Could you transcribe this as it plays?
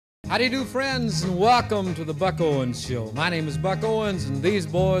How do you do, friends, and welcome to the Buck Owens Show. My name is Buck Owens, and these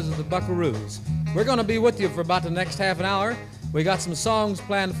boys are the Buckaroos. We're going to be with you for about the next half an hour. We got some songs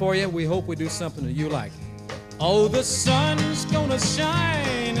planned for you. We hope we do something that you like. Oh, the sun's gonna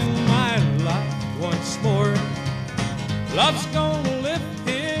shine in my life once more. Love's gonna live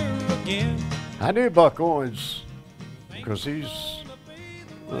here again. I knew Buck Owens because he's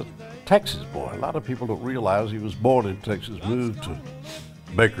a Texas boy. A lot of people don't realize he was born in Texas, moved to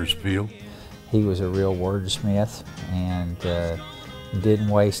Bakersfield. He was a real wordsmith and didn't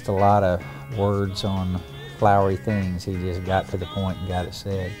waste a lot of words on flowery things. He just got to the point and got it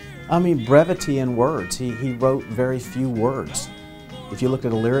said. I mean, brevity in words. He wrote very few words. If you looked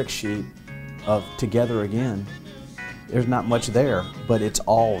at a lyric sheet of Together Again, there's not much there, but it's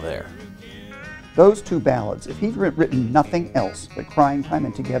all there. Those two ballads, if he'd written nothing else but Crying Time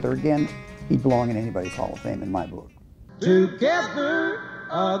and Together Again, he'd belong in anybody's Hall of Fame in my book. Together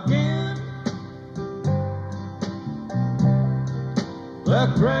again, the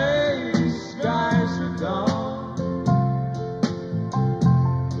gray skies are gone.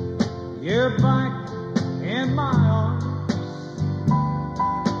 You're back in my arms.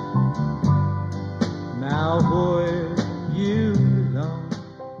 Now where you belong.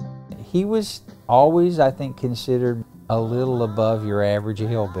 He was always, I think, considered a little above your average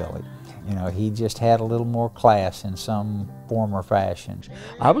hillbilly. You know, he just had a little more class in some form or fashion.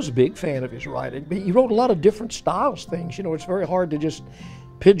 I was a big fan of his writing. He wrote a lot of different styles things. You know, it's very hard to just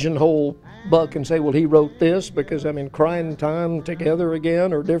pigeonhole Buck and say, well, he wrote this because, I mean, Crying Time Together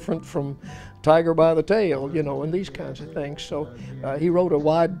Again are different from Tiger by the Tail, you know, and these kinds of things. So he wrote a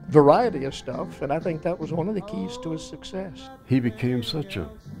wide variety of stuff, and I think that was one of the keys to his success. He became such a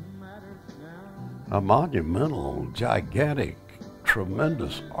monumental, gigantic,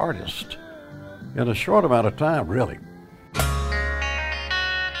 tremendous artist in a short amount of time, really.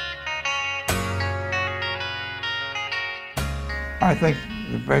 I think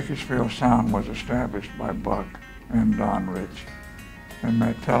the Bakersfield sound was established by Buck and Don Rich and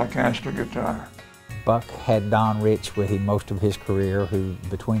that Telecaster guitar. Buck had Don Rich with him most of his career, who,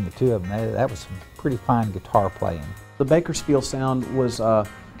 between the two of them, that was some pretty fine guitar playing. The Bakersfield sound was,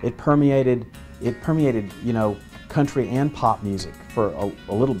 it permeated, you know, country and pop music for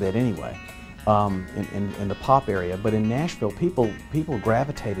a little bit anyway, in the pop area. But in Nashville, people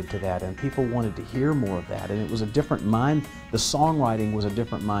gravitated to that, and people wanted to hear more of that. And it was a different mind. The songwriting was a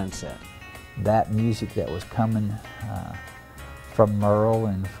different mindset. That music that was coming from Merle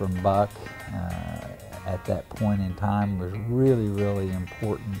and from Buck at that point in time was really, really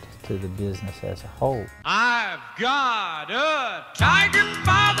important to the business as a whole. I've got a tiger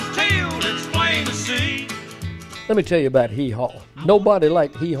by the tail, it's plain to see. Let me tell you about Hee Haw. Nobody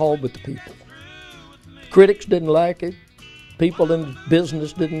liked Hee Haw but the people. Critics didn't like it. People in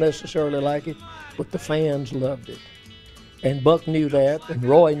business didn't necessarily like it, but the fans loved it. And Buck knew that, and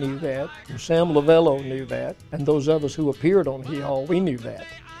Roy knew that, and Sam Lavello knew that, and those of us who appeared on Hee Haw, we knew that.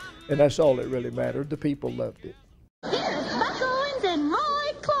 And that's all that really mattered. The people loved it. Here's Buck Owens and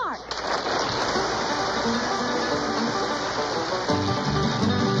Roy Clark.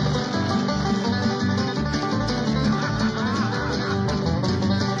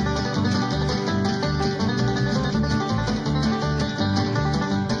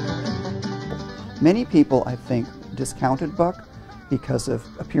 Many people, I think, discounted Buck because of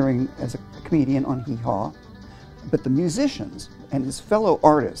appearing as a comedian on Hee Haw, but the musicians and his fellow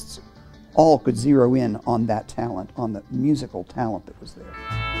artists all could zero in on that talent, on the musical talent that was there.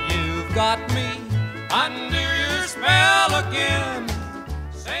 You've got me under your spell again.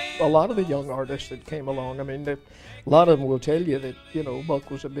 A lot of the young artists that came along, I mean, a lot of them will tell you that, you know, Buck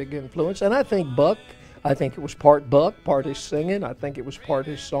was a big influence. And I think it was part Buck, part his singing. I think it was part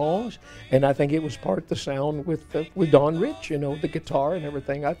his songs, and I think it was part the sound with Don Rich, you know, the guitar and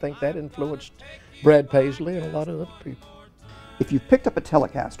everything. I think that influenced Brad Paisley and a lot of other people. If you've picked up a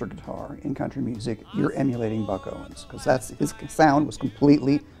Telecaster guitar in country music, you're emulating Buck Owens, because his sound was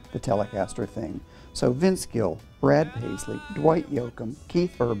completely the Telecaster thing. So Vince Gill, Brad Paisley, Dwight Yoakam,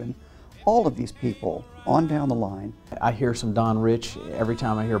 Keith Urban, all of these people on down the line. I hear some Don Rich every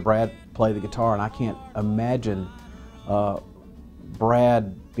time I hear Brad play the guitar, and I can't imagine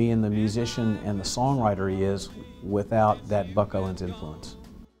Brad being the musician and the songwriter he is without that Buck Owens influence.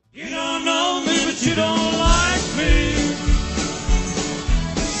 You don't know me, but you don't like me.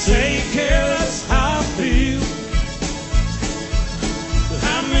 Take care, that's how I feel. But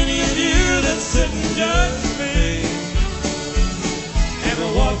how many of you that sit and judge me ever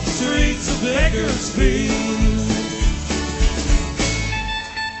walk the streets of Bakersfield?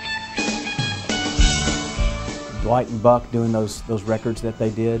 Dwight and Buck doing those records that they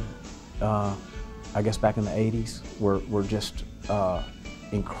did, I guess back in the 80s were just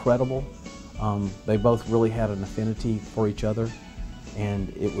incredible. They both really had an affinity for each other, and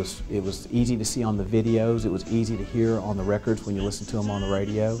it was easy to see on the videos. It was easy to hear on the records when you listen to them on the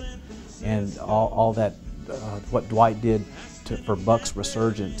radio, and all that what Dwight did for Buck's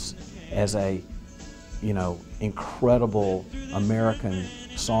resurgence as a incredible American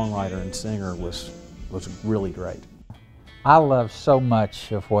songwriter and singer was really great. I love so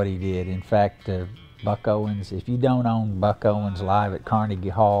much of what he did. In fact, Buck Owens, if you don't own Buck Owens live at Carnegie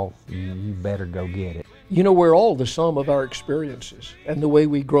Hall, you better go get it. You know, we're all the sum of our experiences and the way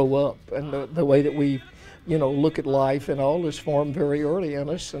we grow up and the way that we, look at life, and all is formed very early in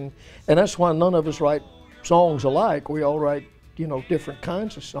us. And that's why none of us write songs alike. We all write, different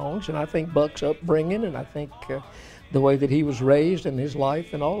kinds of songs. And I think Buck's upbringing, and I think the way that he was raised and his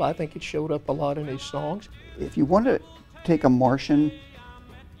life and all, I think it showed up a lot in his songs. If you want to take a Martian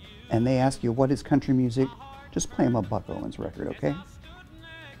and they ask you what is country music, just play them a Buck Owens record, okay?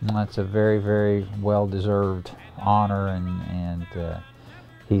 That's a very, very well-deserved honor, and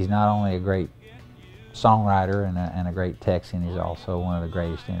he's not only a great songwriter and a great Texan, he's also one of the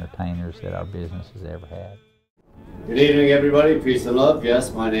greatest entertainers that our business has ever had. Good evening, everybody. Peace and love.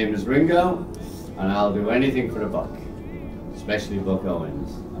 Yes, my name is Ringo, and I'll do anything for the Buck, especially Buck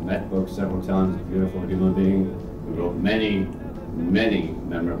Owens. I met Buck several times, a beautiful human being. We wrote many, many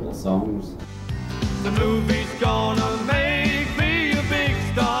memorable songs. The movie's gonna make me a big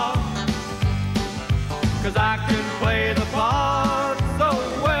star, 'cause I can play the part so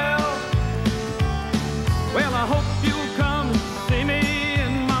well. Well, I hope you'll come see me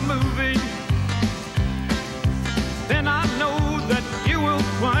in my movie. Then I know that you will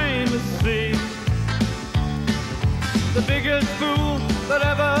plainly see the biggest fool that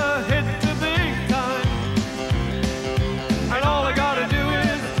ever hit the big time. And all I gotta do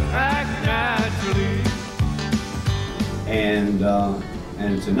is act naturally.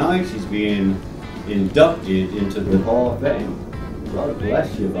 And tonight he's being inducted into the Hall of Fame. God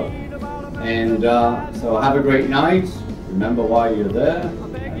bless you, Buck. And so have a great night. Remember why you're there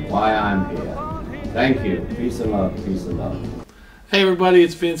and why I'm here. Thank you. Peace and love. Peace and love. Hey everybody,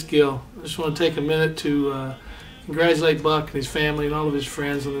 it's Vince Gill. I just want to take a minute to congratulate Buck and his family and all of his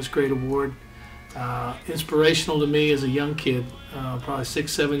friends on this great award. Inspirational to me as a young kid, probably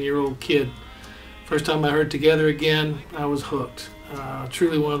 6, 7-year-old kid. First time I heard Together Again, I was hooked.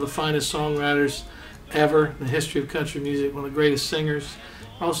 Truly one of the finest songwriters ever in the history of country music, one of the greatest singers,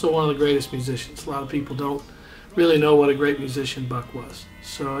 also one of the greatest musicians. A lot of people don't really know what a great musician Buck was.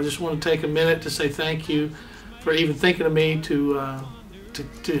 So I just want to take a minute to say thank you for even thinking of me to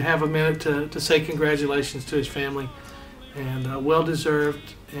have a minute to say congratulations to his family. And well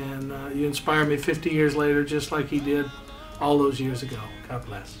deserved, and you inspire me 50 years later just like he did all those years ago. God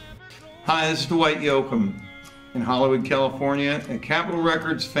bless. Hi, this is Dwight Yoakam in Hollywood, California at Capitol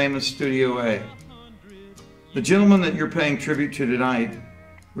Records' famous Studio A. The gentleman that you're paying tribute to tonight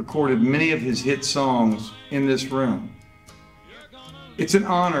recorded many of his hit songs in this room. It's an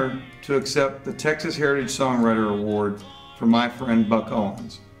honor to accept the Texas Heritage Songwriter Award for my friend Buck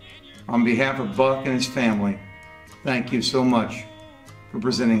Owens. On behalf of Buck and his family, thank you so much for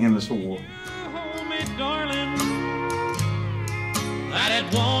presenting him this award. Hold me, darling, that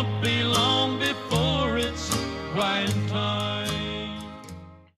it won't be long before it's right time.